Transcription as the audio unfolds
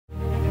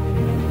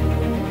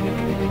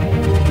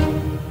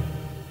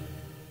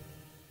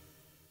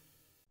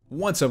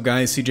What's up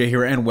guys, CJ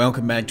here, and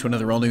welcome back to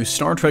another all-new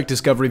Star Trek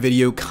Discovery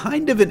video.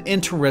 Kind of an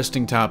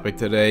interesting topic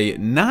today,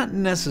 not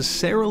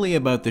necessarily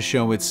about the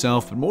show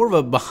itself, but more of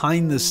a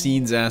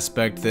behind-the-scenes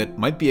aspect that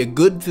might be a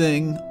good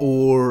thing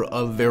or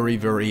a very,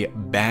 very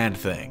bad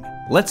thing.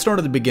 Let's start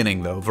at the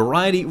beginning though.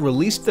 Variety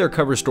released their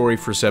cover story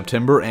for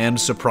September, and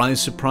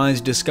surprise, surprise,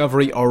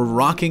 Discovery are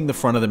rocking the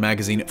front of the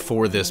magazine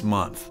for this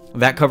month.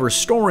 That cover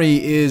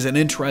story is an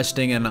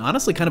interesting and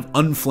honestly kind of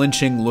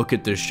unflinching look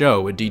at the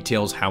show. It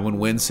details how and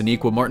when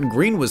Sonequa Martin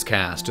Green was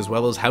cast, as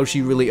well as how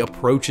she really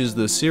approaches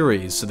the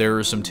series. So there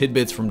are some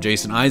tidbits from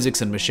Jason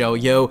Isaacs and Michelle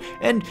Yeoh,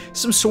 and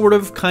some sort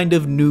of kind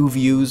of new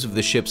views of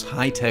the ship's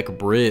high-tech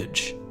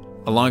bridge.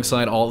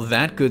 Alongside all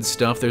that good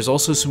stuff, there's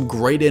also some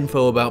great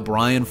info about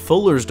Bryan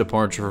Fuller's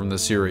departure from the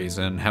series,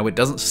 and how it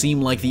doesn't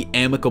seem like the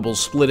amicable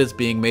split it's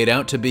being made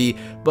out to be,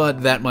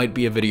 but that might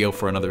be a video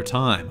for another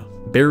time.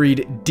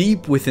 Buried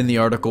deep within the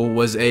article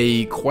was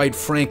a, quite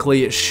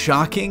frankly,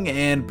 shocking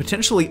and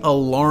potentially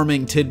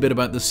alarming tidbit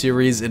about the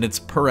series and its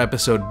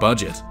per-episode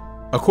budget.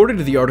 According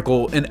to the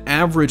article, an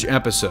average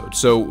episode,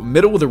 so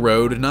middle of the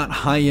road, not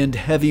high-end,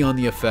 heavy on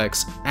the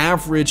effects,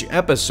 average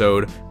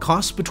episode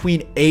costs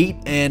between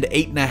 $8 and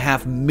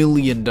 $8.5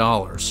 million.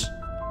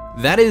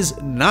 That is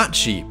not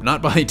cheap,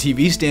 not by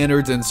TV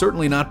standards, and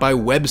certainly not by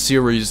web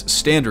series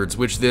standards,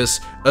 which this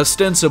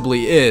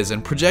ostensibly is,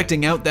 and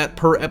projecting out that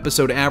per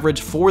episode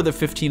average for the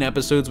 15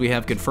 episodes we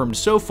have confirmed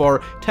so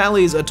far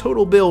tallies a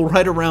total bill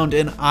right around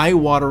an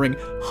eye-watering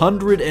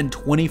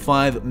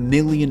 $125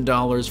 million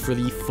for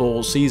the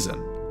full season.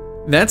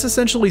 That's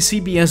essentially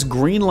CBS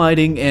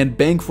greenlighting and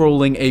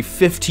bankrolling a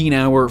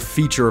 15-hour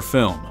feature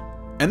film.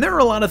 And there are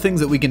a lot of things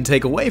that we can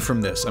take away from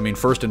this. I mean,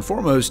 first and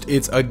foremost,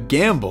 it's a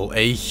gamble,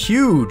 a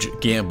huge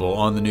gamble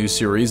on the new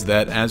series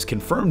that, as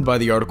confirmed by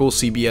the article,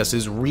 CBS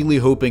is really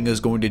hoping is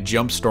going to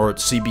jumpstart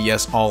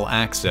CBS All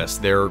Access,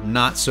 their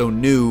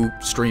not-so-new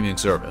streaming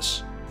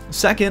service.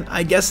 Second,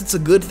 I guess it's a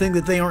good thing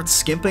that they aren't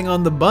skimping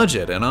on the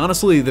budget, and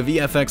honestly, the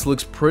VFX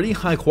looks pretty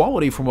high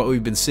quality from what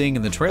we've been seeing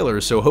in the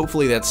trailers, so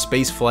hopefully that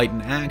space flight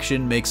and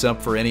action makes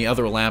up for any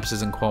other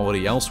lapses in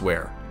quality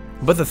elsewhere.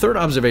 But the third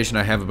observation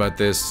I have about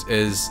this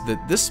is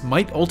that this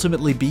might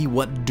ultimately be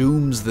what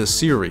dooms the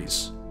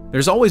series.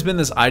 There's always been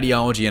this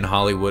ideology in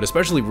Hollywood,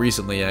 especially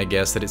recently I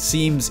guess, that it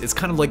seems it's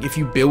kind of like if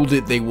you build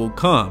it, they will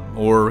come,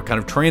 or kind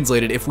of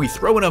translated, if we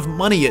throw enough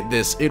money at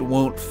this, it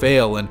won't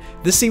fail, and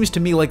this seems to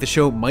me like the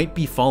show might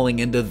be falling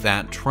into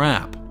that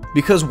trap.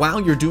 Because while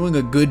you're doing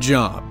a good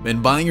job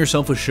and buying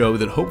yourself a show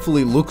that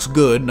hopefully looks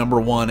good, number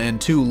one,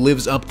 and two,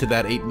 lives up to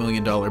that $8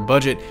 million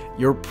budget,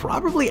 you're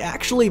probably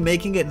actually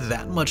making it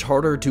that much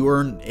harder to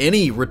earn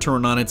any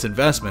return on its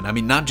investment. I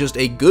mean, not just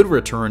a good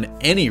return,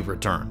 any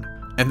return.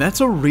 And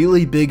that's a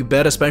really big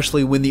bet,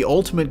 especially when the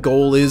ultimate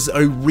goal is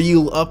a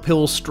real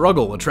uphill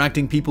struggle,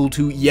 attracting people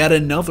to yet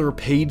another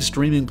paid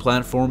streaming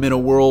platform in a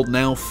world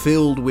now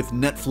filled with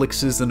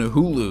Netflixes and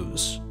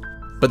Hulus.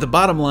 But the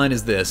bottom line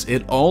is this,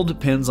 it all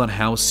depends on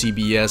how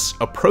CBS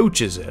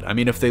approaches it. I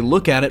mean, if they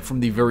look at it from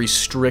the very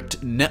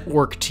strict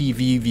network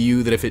TV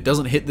view that if it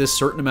doesn't hit this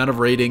certain amount of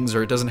ratings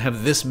or it doesn't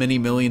have this many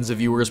millions of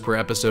viewers per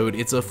episode,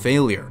 it's a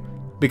failure.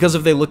 Because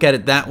if they look at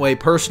it that way,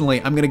 personally,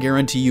 I'm going to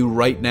guarantee you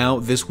right now,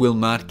 this will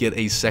not get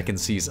a second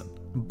season.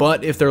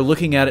 But if they're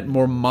looking at it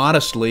more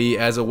modestly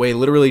as a way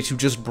literally to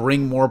just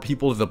bring more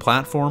people to the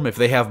platform, if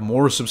they have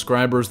more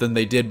subscribers than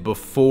they did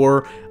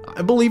before,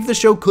 I believe the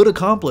show could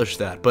accomplish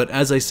that. But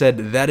as I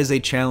said, that is a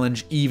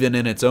challenge even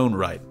in its own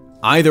right.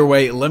 Either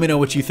way, let me know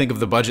what you think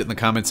of the budget in the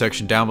comment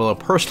section down below.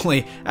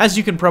 Personally, as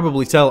you can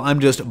probably tell, I'm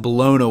just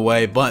blown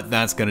away, but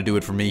that's going to do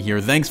it for me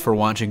here. Thanks for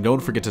watching. Don't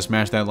forget to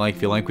smash that like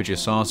if you like what you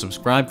saw,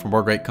 subscribe for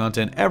more great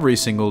content every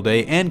single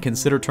day, and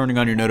consider turning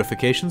on your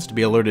notifications to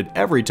be alerted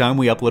every time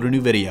we upload a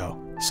new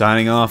video.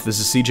 Signing off, this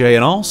is CJ,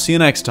 and I'll see you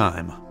next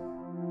time.